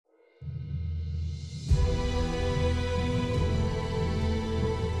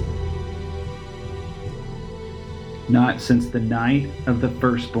Not since the night of the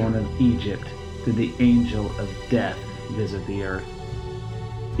firstborn of Egypt did the angel of death visit the earth.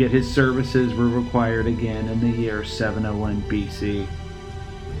 Yet his services were required again in the year 701 BC.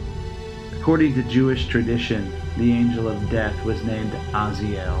 According to Jewish tradition, the angel of death was named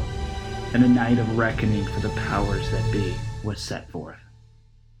Aziel, and a night of reckoning for the powers that be was set forth.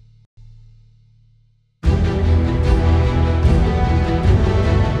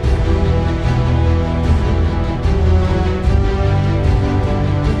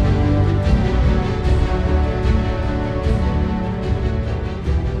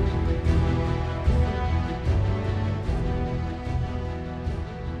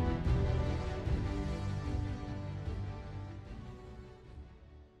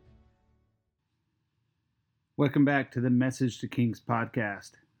 Welcome back to the Message to Kings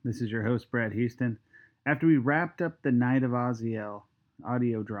podcast. This is your host, Brad Houston. After we wrapped up the Night of Aziel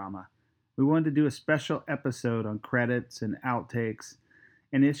audio drama, we wanted to do a special episode on credits and outtakes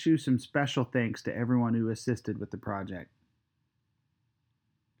and issue some special thanks to everyone who assisted with the project.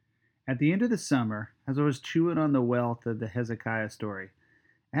 At the end of the summer, as I was chewing on the wealth of the Hezekiah story,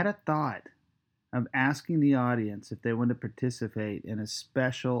 I had a thought of asking the audience if they wanted to participate in a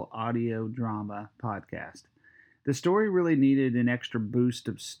special audio drama podcast. The story really needed an extra boost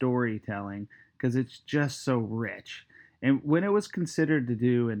of storytelling because it's just so rich. And when it was considered to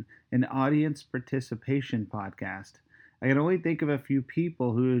do an audience participation podcast, I could only think of a few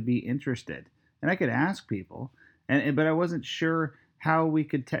people who would be interested. And I could ask people, but I wasn't sure how we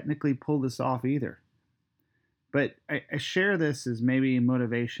could technically pull this off either. But I share this as maybe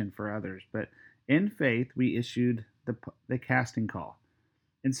motivation for others. But in faith, we issued the casting call.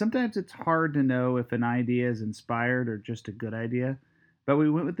 And sometimes it's hard to know if an idea is inspired or just a good idea, but we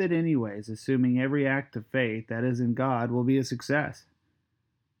went with it anyways, assuming every act of faith that is in God will be a success.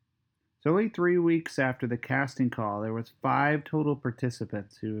 So only 3 weeks after the casting call, there was 5 total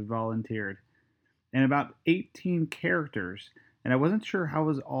participants who had volunteered, and about 18 characters, and I wasn't sure how it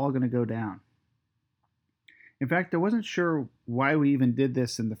was all going to go down. In fact, I wasn't sure why we even did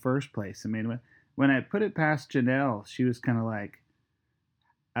this in the first place. I mean, when I put it past Janelle, she was kind of like,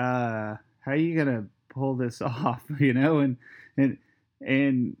 how are you gonna pull this off, but we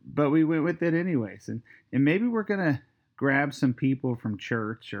went with it anyways, and maybe we're gonna grab some people from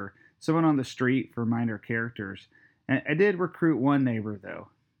church or someone on the street for minor characters. And I did recruit one neighbor though,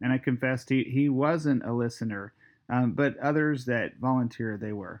 and I confessed he wasn't a listener, but others that volunteered,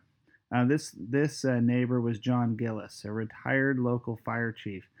 they were. This neighbor was John Gillis, a retired local fire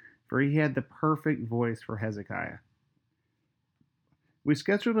chief, for he had the perfect voice for Hezekiah. We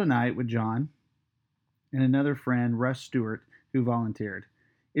scheduled a night with John and another friend, Russ Stewart, who volunteered.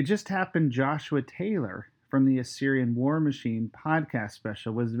 It just happened Joshua Taylor from the Assyrian War Machine podcast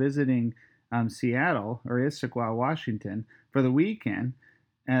special was visiting Seattle, or Issaquah, Washington, for the weekend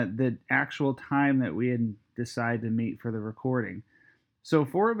at the actual time that we had decided to meet for the recording. So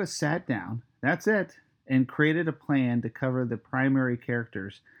 4 of us sat down, that's it, and created a plan to cover the primary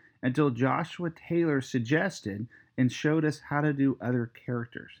characters until Joshua Taylor suggested and showed us how to do other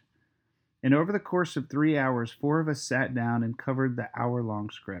characters. And over the course of 3 hours, 4 of us sat down and covered the hour-long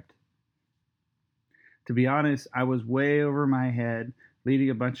script. To be honest, I was way over my head, leading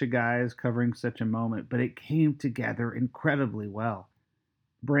a bunch of guys covering such a moment, but it came together incredibly well.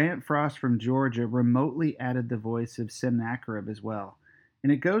 Brant Frost from Georgia remotely added the voice of Sennacherib as well.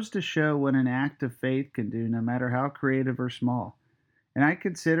 And it goes to show what an act of faith can do, no matter how creative or small. And I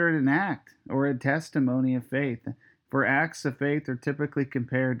consider it an act or a testimony of faith. For acts of faith are typically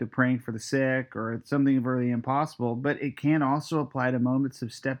compared to praying for the sick or something really impossible, but it can also apply to moments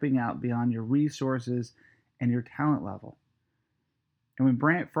of stepping out beyond your resources and your talent level. And when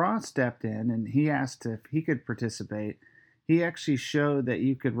Brant Frost stepped in and he asked if he could participate, he actually showed that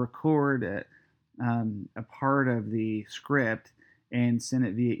you could record a part of the script and send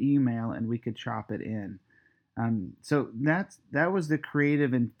it via email, and we could chop it in. So that was the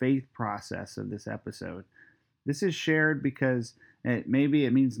creative and faith process of this episode. This is shared because maybe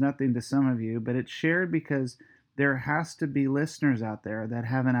it means nothing to some of you, but it's shared because there has to be listeners out there that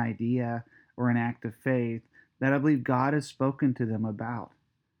have an idea or an act of faith that I believe God has spoken to them about.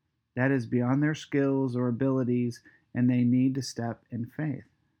 That is beyond their skills or abilities, and they need to step in faith.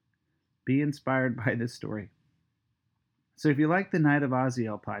 Be inspired by this story. So if you like the Night of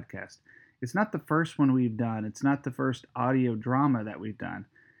Aziel podcast, it's not the first one we've done. It's not the first audio drama that we've done.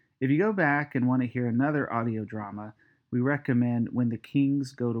 If you go back and want to hear another audio drama, we recommend When the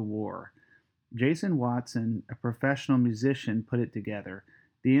Kings Go to War. Jason Watson, a professional musician, put it together.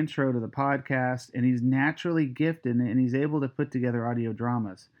 The intro to the podcast, and he's naturally gifted and he's able to put together audio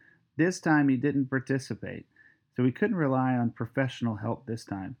dramas. This time he didn't participate. so we couldn't rely on professional help this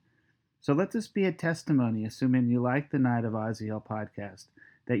time. So let this be a testimony, assuming you like the Night of Oziel podcast,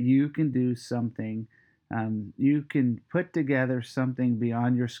 that you can do something, you can put together something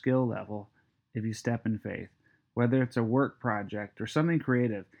beyond your skill level if you step in faith, whether it's a work project or something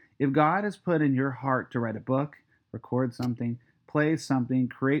creative. If God has put in your heart to write a book, record something, play something,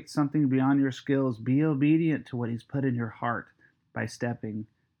 create something beyond your skills, be obedient to what He's put in your heart by stepping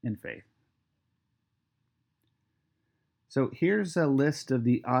in faith. So here's a list of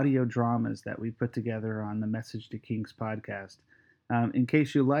the audio dramas that we put together on the Message to Kings podcast. In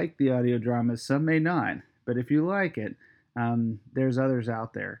case you like the audio dramas, some may not, but if you like it, there's others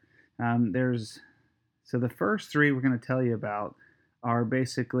out there. So the first three we're going to tell you about are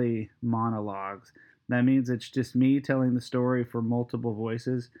basically monologues. That means it's just me telling the story for multiple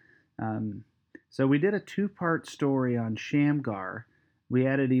voices. So we did a two-part story on Shamgar. We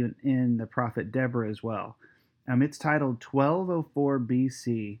added in the prophet Deborah as well. It's titled 1204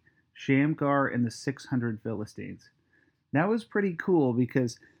 BC, Shamgar and the 600 Philistines. That was pretty cool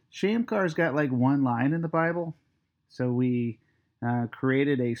because Shamgar's got like one line in the Bible. So we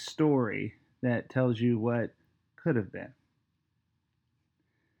created a story that tells you what could have been.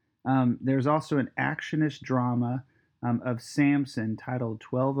 There's also an actionist drama of Samson titled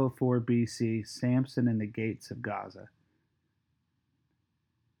 1204 BC, Samson and the Gates of Gaza.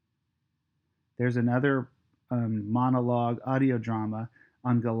 There's another monologue audio drama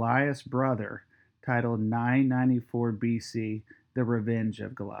on Goliath's brother titled 994 BC, The Revenge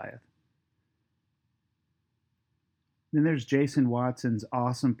of Goliath. Then there's Jason Watson's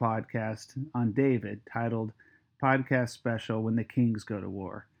awesome podcast on David titled Podcast Special When the Kings Go to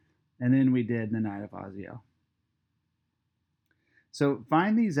War. And then we did The Night of Oziel. So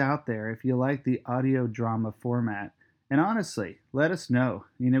find these out there if you like the audio drama format. And honestly, let us know.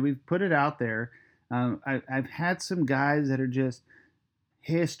 We've put it out there. I've had some guys that are just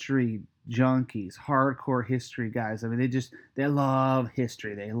history junkies, hardcore history guys. I mean, they love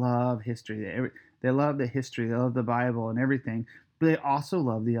history. They love history. They love the history. They love the Bible and everything. But they also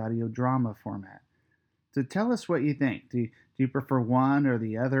love the audio drama format. So tell us what you think. Do you prefer one or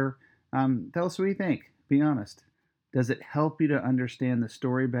the other? Tell us what you think. Be honest. Does it help you to understand the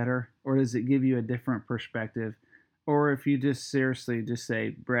story better, or does it give you a different perspective? Or if you just seriously just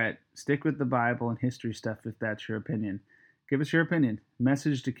say, Brett, stick with the Bible and history stuff if that's your opinion. Give us your opinion.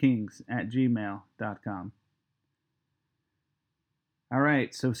 messagetokings@gmail.com. All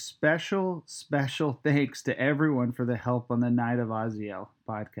right, so special thanks to everyone for the help on the Night of Oziel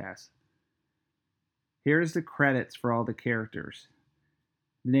podcast. Here's the credits for all the characters.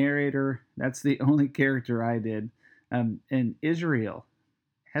 Narrator, that's the only character I did. And Israel,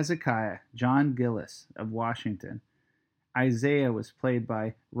 Hezekiah, John Gillis of Washington. Isaiah was played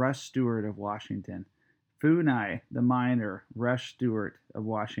by Rush Stewart of Washington. Funai, the miner, Rush Stewart of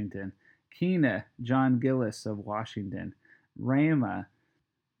Washington. Kina, John Gillis of Washington. Ramah,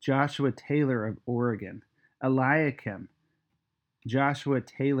 Joshua Taylor of Oregon. Eliakim, Joshua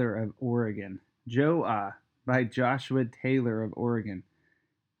Taylor of Oregon. Joah by Joshua Taylor of Oregon.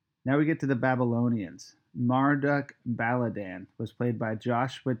 Now we get to the Babylonians. Marduk Baladan was played by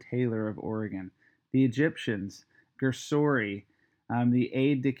Joshua Taylor of Oregon. The Egyptians, Gersori, the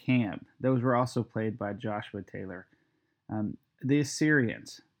aide-de-camp, those were also played by Joshua Taylor. The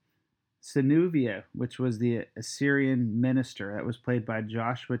Assyrians, Senuvia, which was the Assyrian minister, that was played by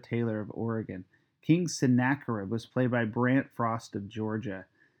Joshua Taylor of Oregon. King Sennacherib was played by Brant Frost of Georgia.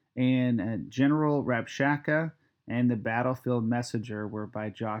 And General Rabshakeh and the battlefield messenger were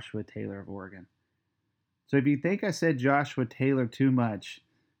by Joshua Taylor of Oregon. So if you think I said Joshua Taylor too much,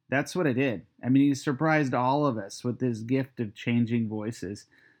 that's what I did. I mean, he surprised all of us with his gift of changing voices.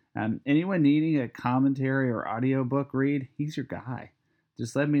 Anyone needing a commentary or audiobook read, he's your guy.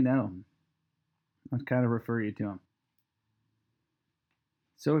 Just let me know. I'll kind of refer you to him.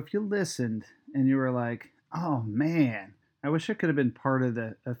 So if you listened and you were like, oh man, I wish I could have been part of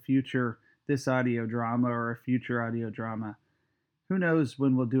this audio drama or a future audio drama. Who knows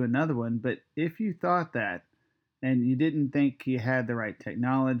when we'll do another one, but if you thought that and you didn't think you had the right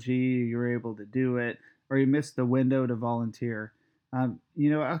technology, you were able to do it, or you missed the window to volunteer, I'll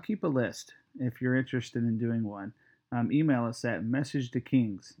keep a list if you're interested in doing one. Email us at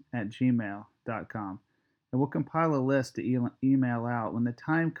messagetokings@gmail.com, and we'll compile a list to email out when the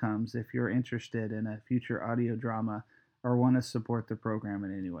time comes if you're interested in a future audio drama or want to support the program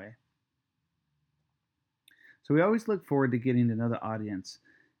in any way. So we always look forward to getting to know the audience.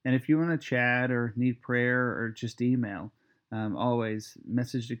 And if you want to chat or need prayer or just email, always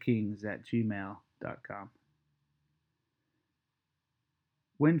messagetokings@gmail.com.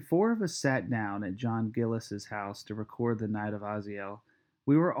 When four of us sat down at John Gillis's house to record The Night of Oziel,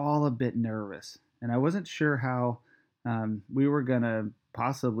 we were all a bit nervous, and I wasn't sure how we were going to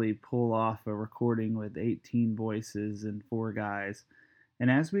possibly pull off a recording with 18 voices and four guys. And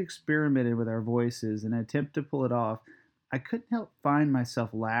as we experimented with our voices in an attempt to pull it off, I couldn't help find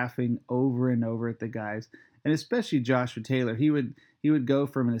myself laughing over and over at the guys, and especially Joshua Taylor. He would go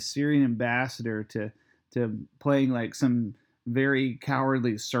from an Assyrian ambassador to playing like some very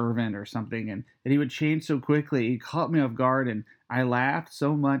cowardly servant or something, and he would change so quickly. He caught me off guard, and I laughed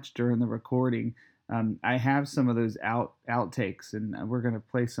so much during the recording. I have some of those outtakes, and we're going to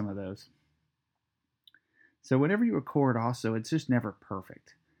play some of those. So whenever you record, also, it's just never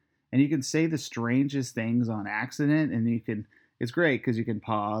perfect. And you can say the strangest things on accident, and it's great because you can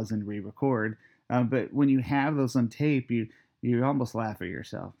pause and re-record. But when you have those on tape, you almost laugh at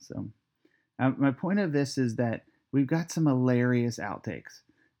yourself. So my point of this is that we've got some hilarious outtakes,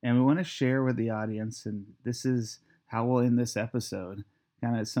 and we want to share with the audience, and this is how we'll end this episode.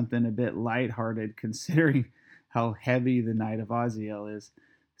 Kind of something a bit lighthearted considering how heavy the Night of Oziel is.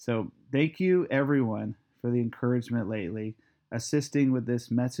 So thank you, everyone, for the encouragement lately, assisting with this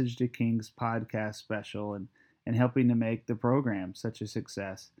Message to Kings podcast special and helping to make the program such a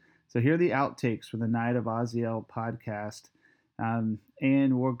success. So here are the outtakes for the Night of Oziel podcast.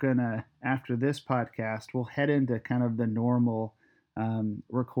 And we're going to, after this podcast, we'll head into kind of the normal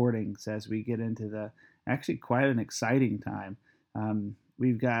recordings as we get into the actually quite an exciting time.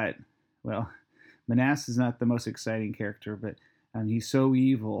 We've got, well, Manasseh is not the most exciting character, but he's so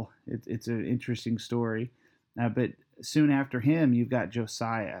evil. It's an interesting story. But soon after him, you've got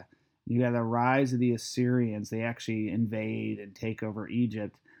Josiah. You got the rise of the Assyrians. They actually invade and take over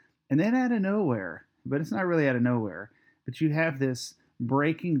Egypt. And then out of nowhere, but it's not really out of nowhere, but you have this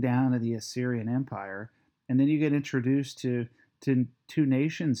breaking down of the Assyrian Empire. And then you get introduced to two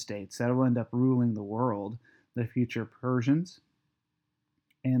nation states that will end up ruling the world, the future Persians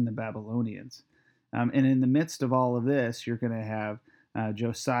and the Babylonians. And in the midst of all of this, you're going to have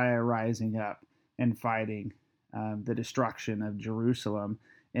Josiah rising up and fighting the destruction of Jerusalem.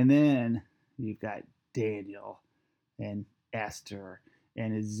 And then you've got Daniel and Esther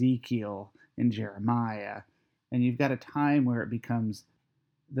and Ezekiel and Jeremiah. And you've got a time where it becomes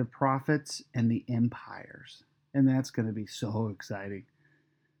the prophets and the empires. And that's going to be so exciting.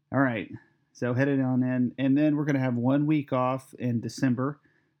 All right, so headed on in. And then we're going to have 1 week off in December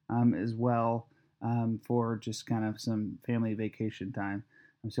as well for just kind of some family vacation time.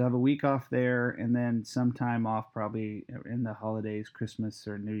 So I have a week off there, and then some time off probably in the holidays, Christmas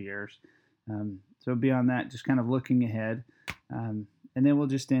or New Year's. So beyond that, just kind of looking ahead. And then we'll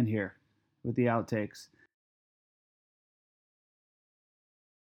just end here with the outtakes.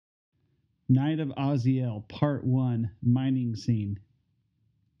 Night of Oziel, Part 1, Mining Scene.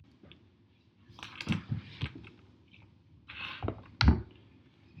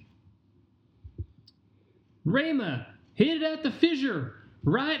 Rama, hit it at the fissure.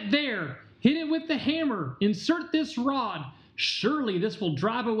 Right there. Hit it with the hammer. Insert this rod. Surely this will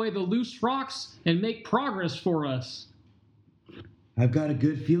drive away the loose rocks and make progress for us. I've got a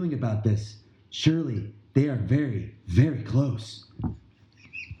good feeling about this. Surely they are very, very close.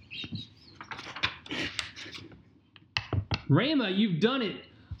 Rama, you've done it.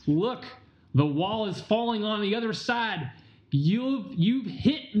 Look, the wall is falling on the other side. You've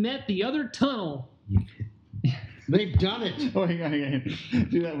met the other tunnel. They've done it. Oh, hang on.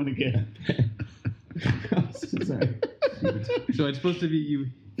 Do that one again. Sorry. So it's supposed to be you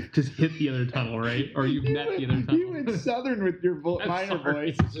just hit the other tunnel, right? Or you've met the other tunnel. You went southern with your minor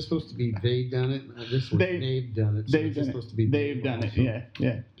voice. Is this supposed to be they done it? This one, they've done it. So They've done supposed to be it. They've done it.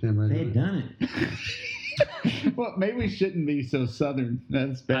 Yeah. They've done it. Well, maybe we shouldn't be so southern.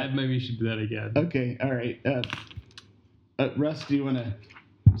 That's bad. Maybe you should do that again. Okay. All right. Russ, do you want to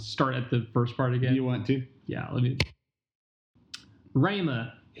start at the first part again? You want to? Yeah. Let me.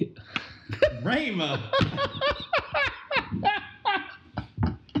 Rama. Rama.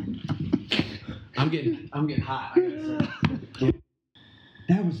 I'm getting hot. I gotta say.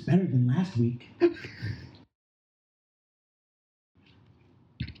 That was better than last week.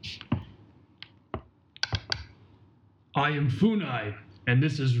 I am Funai, and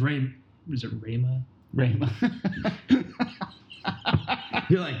this is Rama. Is it Rama? Rama.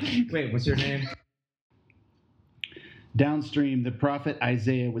 You're like, wait, what's your name? Downstream, the prophet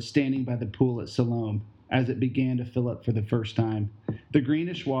Isaiah was standing by the pool at Siloam as it began to fill up for the first time. The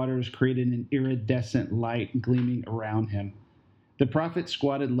greenish waters created an iridescent light gleaming around him. The prophet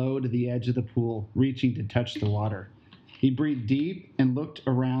squatted low to the edge of the pool, reaching to touch the water. He breathed deep and looked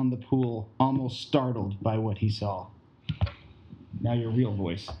around the pool, almost startled by what he saw. Now your real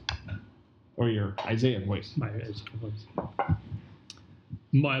voice. Or your Isaiah voice. My voice.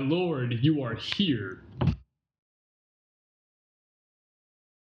 My lord, you are here.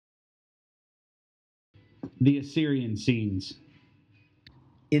 The Assyrian scenes.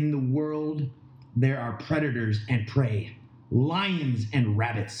 In the world, there are predators and prey, lions and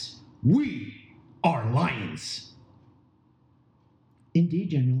rabbits. We are lions. Indeed,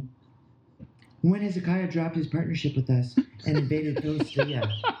 General. When Hezekiah dropped his partnership with us and invaded Philistia,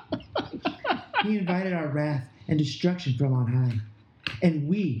 he invited our wrath and destruction from on high. And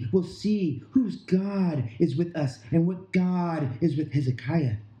we will see whose God is with us and what God is with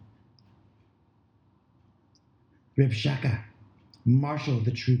Hezekiah. Rabshakeh, marshal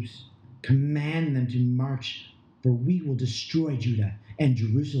the troops, command them to march, for we will destroy Judah, and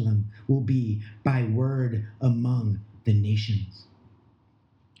Jerusalem will be by word among the nations.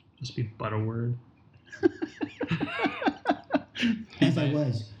 Just be but a word. As I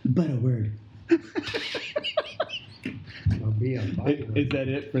was, but a word. I'll be a byword. Is that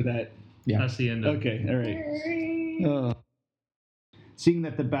it for that? Yeah. That's the end of Okay, all right. Seeing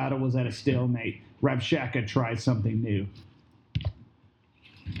that the battle was at a stalemate, Rabshakeh tried something new.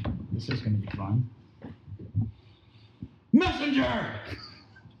 This is going to be fun. Messenger!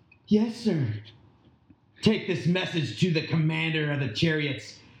 Yes, sir. Take this message to the commander of the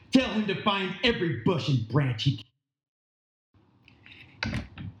chariots. Tell him to find every bush and branch he can.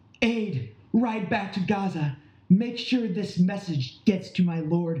 Aid, ride back to Gaza. Make sure this message gets to my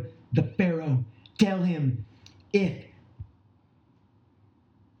lord, the Pharaoh. Tell him if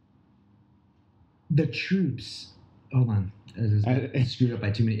the troops... Hold on. I screwed up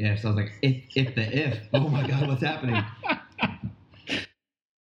by too many ifs. I was like, if the if. Oh my God, what's happening?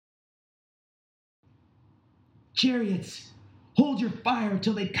 Chariots, hold your fire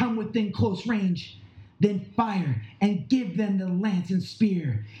till they come within close range. Then fire and give them the lance and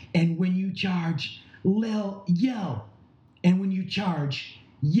spear. And when you charge, yell. And when you charge,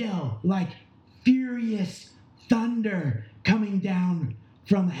 yell like furious thunder coming down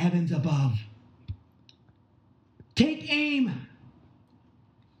from the heavens above. Take aim.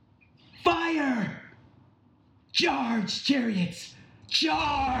 Fire. Charge, chariots.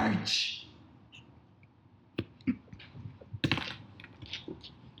 Charge.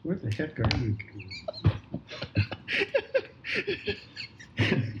 Where the heck are you?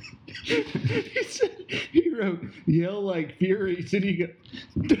 He wrote, yell like fury. Did he go?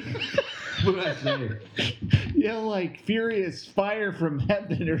 What did I say? Yell like furious fire from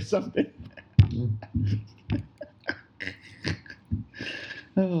heaven or something.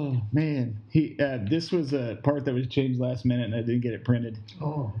 Oh man, this was a part that was changed last minute, and I didn't get it printed.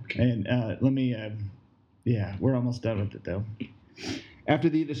 Oh, okay. And let me, we're almost done with it though. After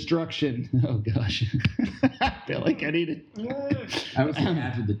the destruction, oh gosh, I feel like I need it. I would say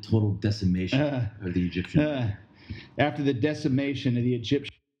after the total decimation of the Egyptians. After the decimation of the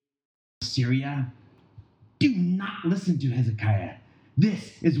Egyptians. Syria, do not listen to Hezekiah.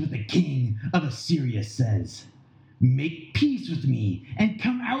 This is what the king of Assyria says. Make peace with me and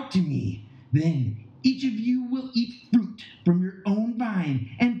come out to me. Then each of you will eat fruit from your own vine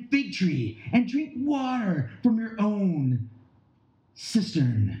and fig tree and drink water from your own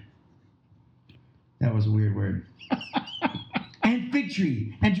cistern. That was a weird word. And fig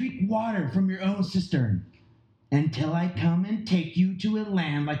tree and drink water from your own cistern until I come and take you to a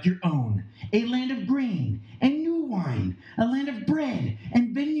land like your own, a land of grain and new wine, a land of bread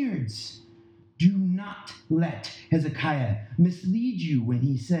and vineyards. Do not let Hezekiah mislead you when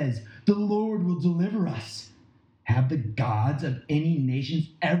he says, the Lord will deliver us. Have the gods of any nations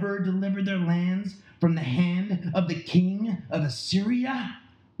ever delivered their lands from the hand of the king of Assyria?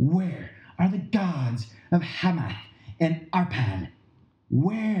 Where are the gods of Hamath and Arpad?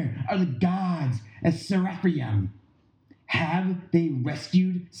 Where are the gods of Seraphim? Have they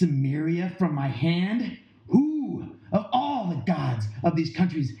rescued Samaria from my hand? Who of all the gods of these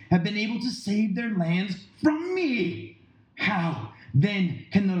countries have been able to save their lands from me? How then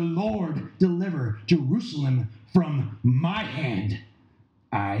can the Lord deliver Jerusalem from my hand?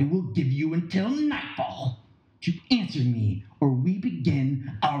 I will give you until nightfall to answer me, or we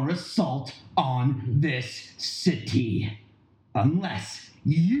begin our assault on this city. Unless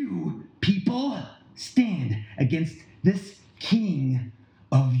you people stand against this king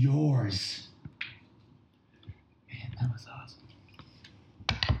of yours. Man, that was awesome.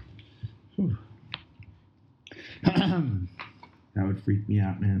 That would freak me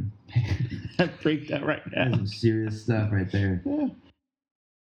out, man. That freaked out right now. That's some serious stuff right there. Yeah.